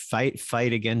wrote,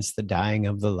 fight against the dying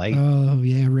of the light. Oh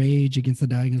yeah. Rage against the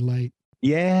dying of light.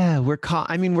 Yeah. We're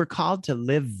called to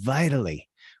live vitally.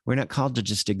 We're not called to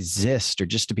just exist or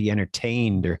just to be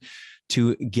entertained or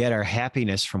to get our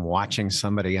happiness from watching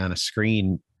somebody on a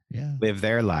screen live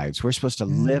their lives. We're supposed to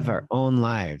live our own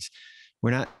lives.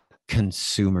 We're not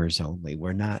consumers only.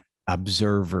 We're not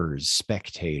observers,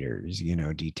 spectators,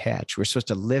 detached. We're supposed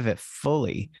to live it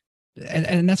fully.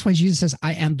 And that's why Jesus says,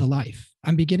 I am the life.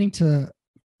 I'm beginning to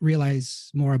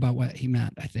realize more about what he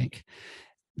meant, I think.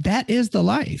 That is the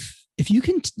life. If you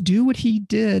can do what he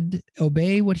did,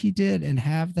 obey what he did, and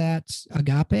have that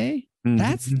agape,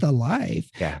 that's the life.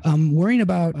 Yeah. Worrying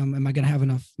about, am I going to have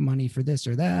enough money for this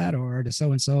or that, or does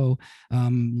so-and-so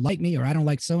like me, or I don't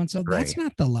like so-and-so. Right. That's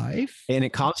not the life. And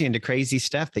it calls you into crazy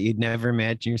stuff that you'd never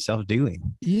imagine yourself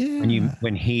doing. Yeah.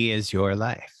 When he is your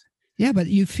life. Yeah, but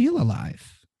you feel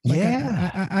alive. Like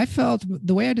yeah. I felt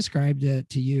the way I described it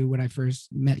to you when I first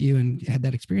met you and had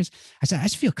that experience. I said, I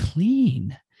just feel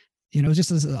clean.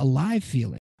 Just as a alive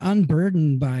feeling,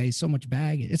 unburdened by so much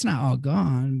baggage. It's not all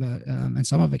gone, but and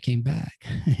some of it came back.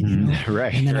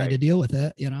 Right. And then I had to deal with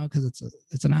it, because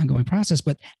it's an ongoing process.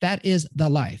 But that is the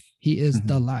life. He is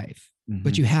the life.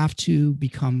 But you have to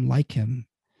become like him,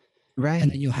 right?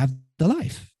 And then you'll have the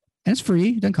life, and it's free.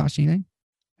 It doesn't cost you anything.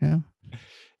 Yeah,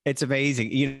 it's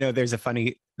amazing. There's a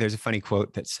funny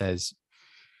quote that says,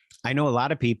 "I know a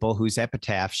lot of people whose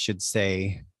epitaph should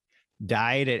say."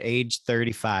 Died at age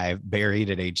 35,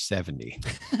 buried at age 70.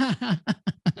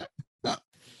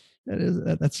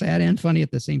 That's sad and funny at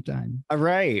the same time.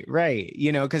 Right.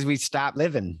 Because we stopped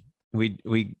living.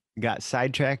 We got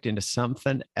sidetracked into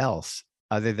something else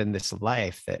other than this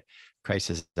life that Christ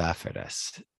has offered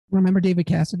us. Remember David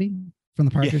Cassidy from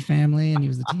the Partridge Family, and he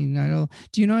was the teen idol.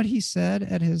 Do you know what he said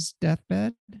at his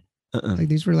deathbed? Like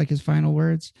these were like his final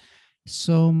words.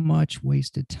 So much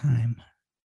wasted time.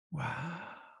 Wow.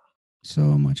 So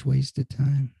much wasted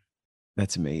time.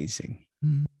 That's amazing.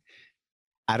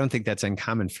 I don't think that's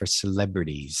uncommon for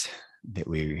celebrities that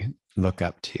we look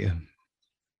up to.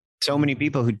 So many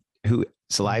people whose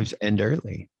lives end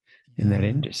early in that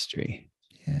industry.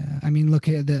 Yeah. I mean, look,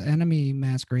 the enemy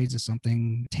masquerades as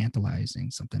something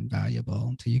tantalizing, something valuable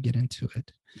until you get into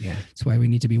it. Yeah. That's why we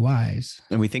need to be wise.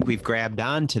 And we think we've grabbed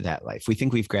onto that life. We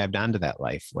think we've grabbed onto that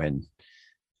life when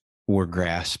we're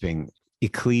grasping.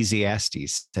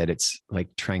 Ecclesiastes said it's like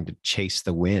trying to chase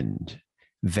the wind,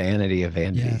 vanity of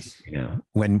vanities. Yes.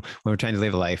 When we're trying to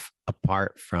live a life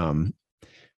apart from,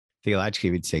 theologically,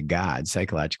 we'd say God.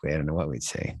 Psychologically, I don't know what we'd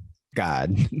say.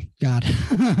 God.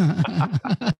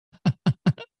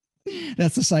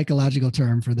 That's the psychological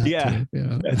term for that. Yeah.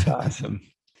 Too, That's awesome.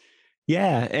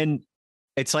 Yeah. And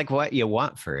it's like what you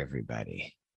want for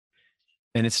everybody.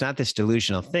 And it's not this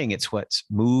delusional thing. It's what's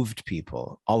moved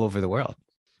people all over the world.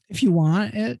 If you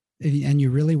want it and you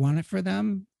really want it for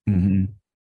them,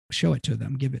 show it to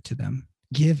them, give it to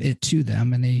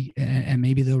them, and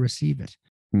maybe they'll receive it.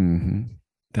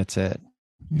 That's it.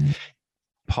 Yeah.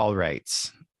 Paul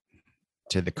writes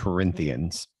to the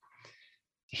Corinthians,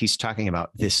 he's talking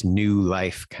about this new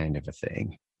life kind of a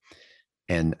thing.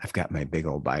 And I've got my big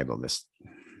old Bible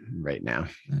right now.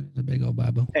 The big old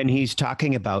Bible. And he's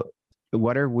talking about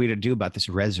what are we to do about this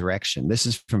resurrection? This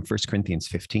is from 1 Corinthians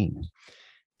 15.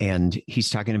 And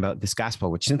he's talking about this gospel,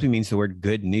 which simply means the word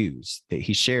good news that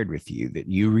he shared with you, that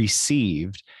you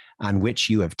received, on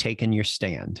which you have taken your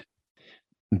stand.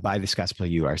 By this gospel,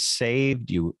 you are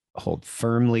saved. You hold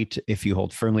firmly if you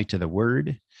hold firmly to the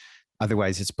word.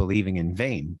 Otherwise, it's believing in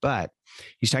vain. But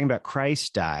he's talking about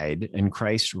Christ died and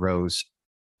Christ rose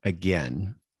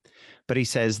again. But he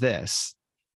says this,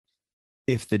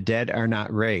 if the dead are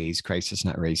not raised, Christ is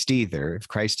not raised either. If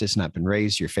Christ has not been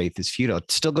raised, your faith is futile.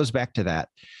 It still goes back to that.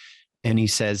 And he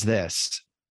says this,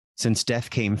 since death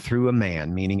came through a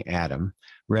man, meaning Adam,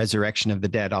 resurrection of the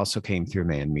dead also came through a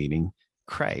man, meaning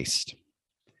Christ.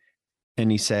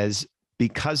 And he says,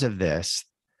 because of this,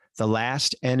 the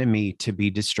last enemy to be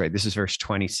destroyed, this is verse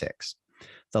 26,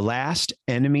 the last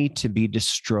enemy to be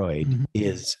destroyed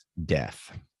is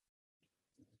death.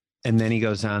 And then he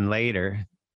goes on later,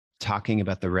 talking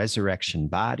about the resurrection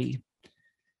body.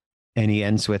 And he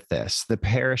ends with this,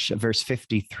 verse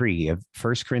 53 of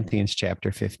 1 Corinthians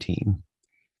chapter 15.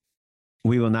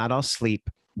 We will not all sleep,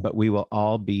 but we will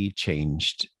all be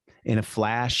changed in a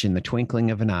flash, in the twinkling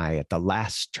of an eye, at the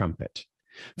last trumpet.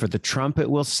 For the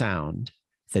trumpet will sound,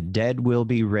 the dead will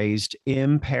be raised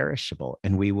imperishable,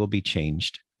 and we will be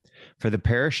changed. For the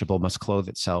perishable must clothe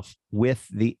itself with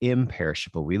the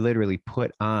imperishable. We literally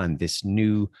put on this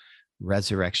new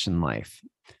resurrection life.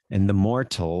 and the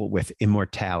mortal with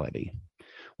immortality.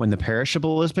 When the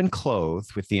perishable has been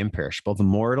clothed with the imperishable, the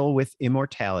mortal with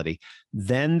immortality,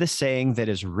 then the saying that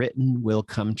is written will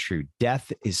come true.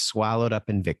 Death is swallowed up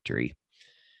in victory.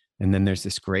 And then there's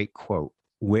this great quote,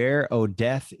 where, O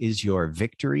death, is your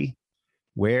victory?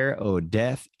 Where, O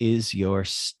death, is your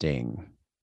sting?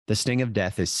 The sting of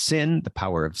death is sin. The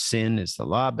power of sin is the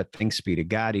law, but thanks be to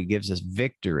God, he gives us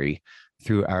victory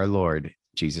through our Lord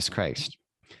Jesus Christ.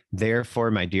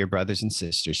 Therefore, my dear brothers and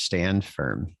sisters, stand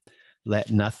firm.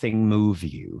 Let nothing move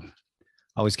you.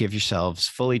 Always give yourselves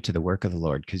fully to the work of the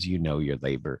Lord, because you know your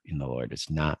labor in the Lord is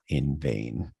not in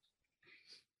vain.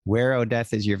 Where, O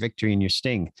death, is your victory and your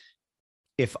sting?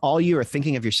 If all you are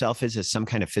thinking of yourself is as some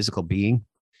kind of physical being,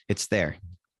 it's there.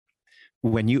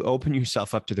 When you open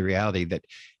yourself up to the reality that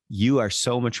you are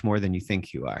so much more than you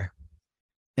think you are,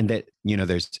 and that,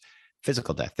 there's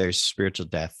physical death, there's spiritual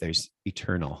death, there's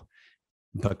eternal,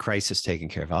 but Christ has taken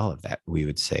care of all of that, we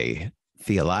would say,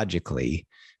 theologically,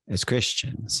 as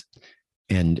Christians.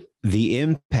 And the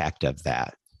impact of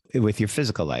that with your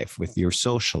physical life, with your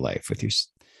social life, with your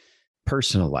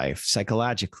personal life,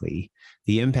 psychologically,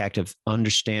 the impact of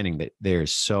understanding that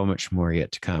there's so much more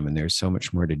yet to come and there's so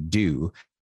much more to do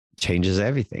changes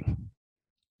everything.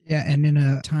 Yeah. And in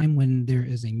a time when there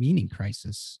is a meaning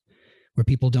crisis, where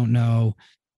people don't know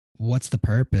what's the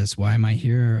purpose, why am I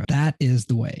here? That is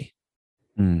the way.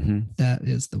 Mm-hmm. That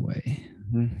is the way.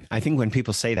 Mm-hmm. I think when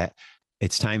people say that,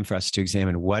 it's time for us to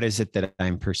examine, what is it that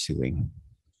I'm pursuing?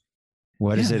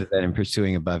 What is it that I'm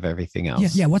pursuing above everything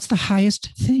else? Yeah. What's the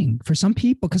highest thing for some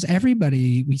people? Because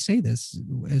everybody, we say this,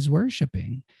 is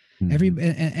worshiping. Mm-hmm.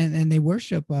 And they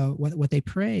worship what they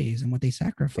praise and what they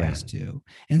sacrifice to.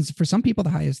 And for some people,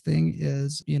 the highest thing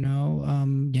is,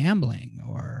 gambling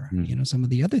or, some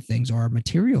of the other things, or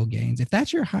material gains. If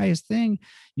that's your highest thing,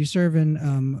 you're serving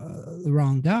the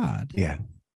wrong God. Yeah.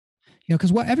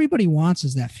 Because what everybody wants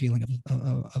is that feeling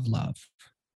of love.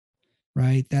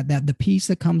 Right. That the peace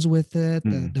that comes with it,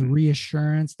 the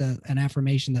reassurance, an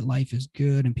affirmation that life is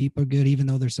good and people are good, even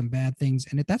though there's some bad things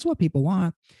in it. That's what people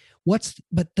want.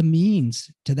 But the means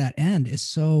to that end is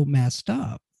so messed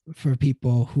up for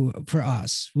people for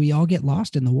us, we all get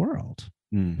lost in the world.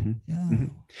 Mm-hmm. Yeah. Mm-hmm.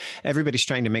 Everybody's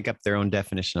trying to make up their own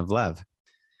definition of love.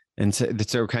 And so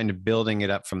we're kind of building it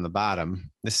up from the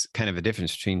bottom. This is kind of a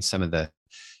difference between some of the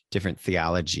different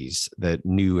theologies, the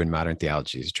new and modern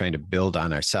theologies, trying to build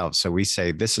on ourselves. So we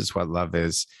say, this is what love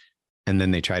is. And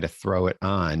then they try to throw it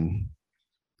on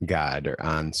God or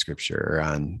on scripture or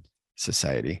on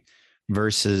society,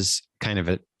 versus kind of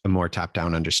a more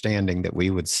top-down understanding that we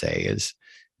would say is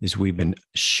we've been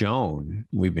shown,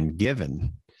 we've been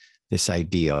given this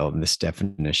ideal and this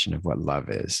definition of what love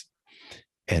is.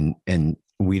 And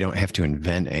we don't have to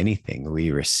invent anything.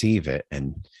 We receive it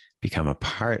and become a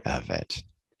part of it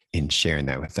in sharing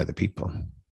that with other people.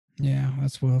 Yeah,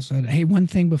 that's well said. Hey, one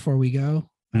thing before we go,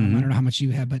 I don't know how much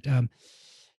you have, but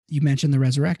you mentioned the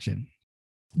resurrection.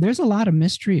 There's a lot of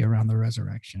mystery around the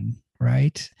resurrection,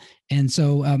 right? And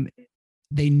so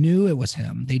they knew it was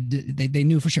him. They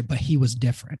knew for sure, but he was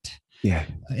different. Yeah,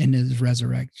 in his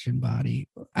resurrection body.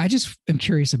 I just am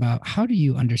curious about, how do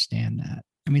you understand that?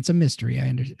 I mean, it's a mystery.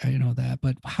 I know that,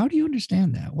 but how do you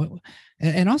understand that?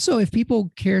 And also, if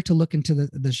people care to look into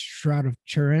the Shroud of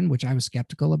Turin, which I was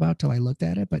skeptical about till I looked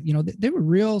at it, but there were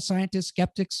real scientists,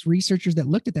 skeptics, researchers that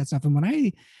looked at that stuff. And when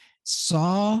I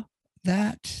saw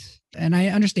that, and I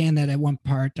understand that at one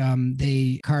part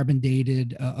they carbon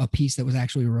dated a piece that was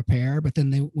actually a repair, but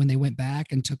then when they went back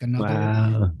and took another.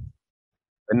 Wow.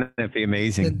 Wouldn't that be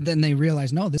amazing? Then they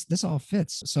realized, no, this all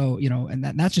fits. So, and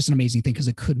that's just an amazing thing, because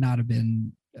it could not have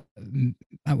been,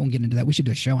 I won't get into that. We should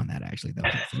do a show on that, actually, though.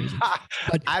 That's amazing.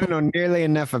 But I don't know nearly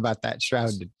enough about that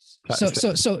shroud.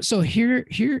 So here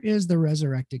is the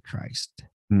resurrected Christ.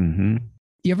 Mm-hmm.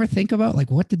 You ever think about,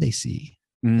 what did they see?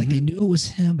 Mm-hmm. Like, they knew it was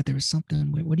him, but there was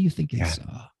something. What do you think they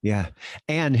saw? Yeah.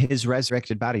 And his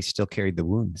resurrected body still carried the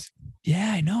wounds.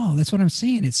 Yeah, I know. That's what I'm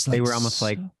saying. It's like, they were almost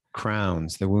like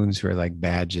crowns. The wounds were like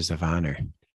badges of honor.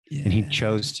 Yeah. And he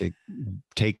chose to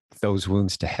take those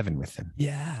wounds to heaven with him.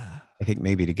 Yeah. I think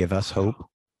maybe to give us hope,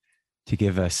 to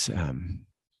give us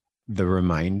the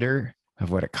reminder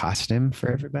of what it cost him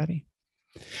for everybody.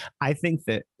 I think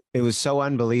that it was so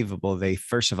unbelievable. They,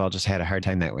 first of all, just had a hard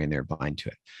time that way and they're blind to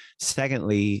it.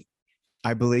 Secondly,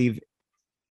 I believe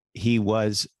he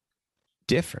was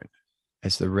different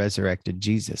as the resurrected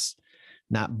Jesus,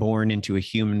 not born into a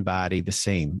human body the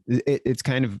same. It's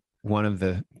kind of one of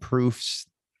the proofs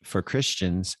for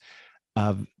Christians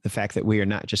of the fact that we are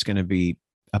not just going to be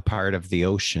a part of the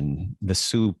ocean, the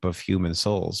soup of human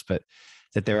souls, but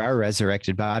that there are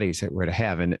resurrected bodies that we're to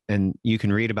have. And you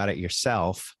can read about it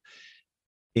yourself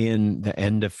in the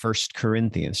end of 1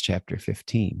 Corinthians chapter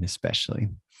 15, especially.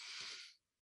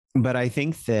 But I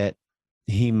think that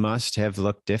he must have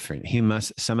looked different.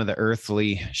 Some of the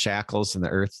earthly shackles and the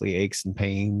earthly aches and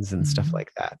pains and stuff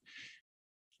like that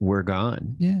were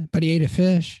gone. Yeah, but he ate a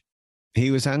fish.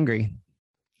 He was hungry.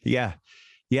 Yeah.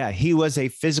 Yeah. He was a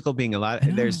physical being.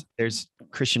 There's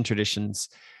Christian traditions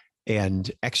and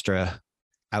extra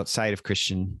outside of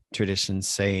Christian traditions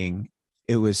saying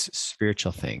it was a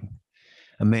spiritual thing,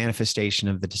 a manifestation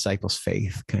of the disciples'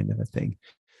 faith kind of a thing.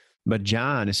 But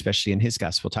John, especially in his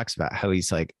gospel, talks about how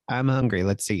he's like, I'm hungry,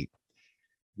 let's eat.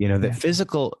 The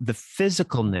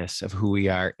physicalness of who we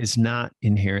are is not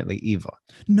inherently evil.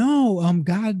 No,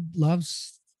 God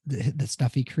loves the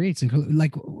stuff he creates.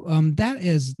 Like that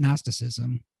is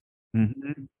Gnosticism.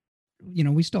 Mm-hmm.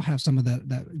 We still have some of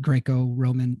that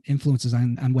Greco-Roman influences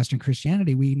on Western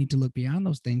Christianity. We need to look beyond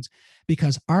those things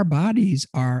because our bodies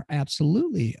are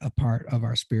absolutely a part of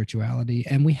our spirituality,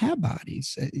 and we have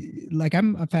bodies. Like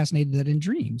I'm fascinated that in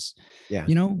dreams,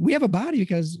 we have a body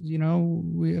because,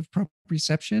 we have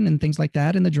proprioception and things like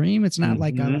that in the dream. It's not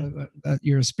like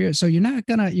you're a spirit. So you're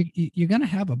going to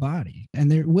have a body,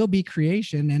 and there will be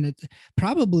creation, and it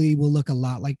probably will look a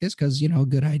lot like this because,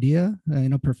 good idea,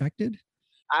 perfected.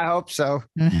 I hope so.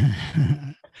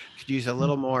 Could use a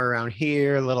little more around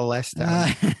here, a little less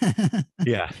down.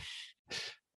 Yeah.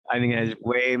 I think it has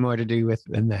way more to do with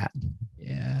than that.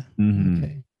 Yeah. Mm-hmm.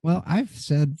 Okay. Well, I've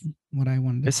said what I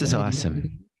wanted to say. This is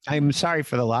awesome. I'm sorry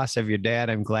for the loss of your dad.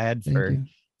 I'm glad for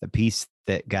the peace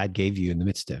that God gave you in the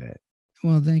midst of it.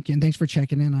 Well, thank you. And thanks for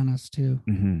checking in on us too.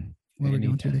 Mm-hmm. While we're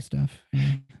going through this stuff.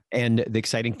 Yeah. And the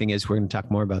exciting thing is we're going to talk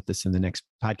more about this in the next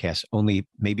podcast, only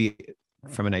maybe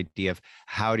from an idea of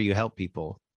how do you help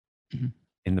people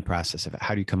in the process of it?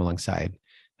 How do you come alongside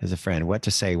as a friend? What to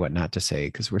say, what not to say,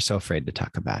 because we're so afraid to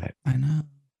talk about it. I know.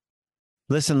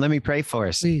 Listen, let me pray for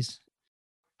us. Please.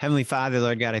 Heavenly Father,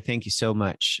 Lord God, I thank you so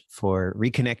much for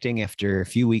reconnecting after a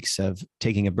few weeks of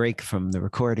taking a break from the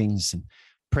recordings, and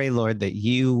pray, Lord, that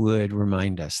you would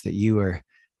remind us that you are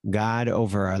God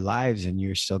over our lives and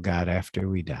you're still God after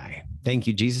we die. Thank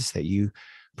you, Jesus, that you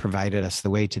provided us the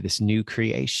way to this new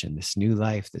creation, this new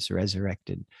life, this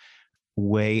resurrected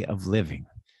way of living.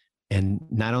 And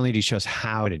not only do you show us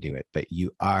how to do it, but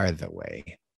you are the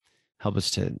way. Help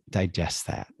us to digest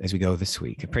that as we go this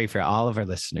week. I pray for all of our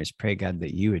listeners. Pray, God,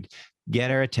 that you would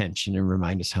get our attention and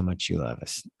remind us how much you love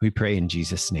us. We pray in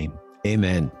Jesus' name.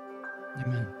 Amen.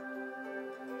 Amen.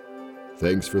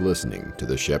 Thanks for listening to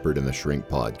the Shepherd and the Shrink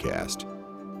podcast.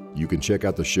 You can check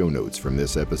out the show notes from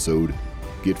this episode,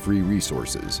 get free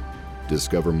resources,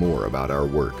 discover more about our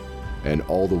work, and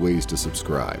all the ways to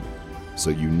subscribe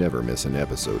so you never miss an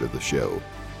episode of the show.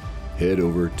 Head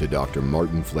over to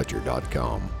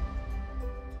drmartinfletcher.com.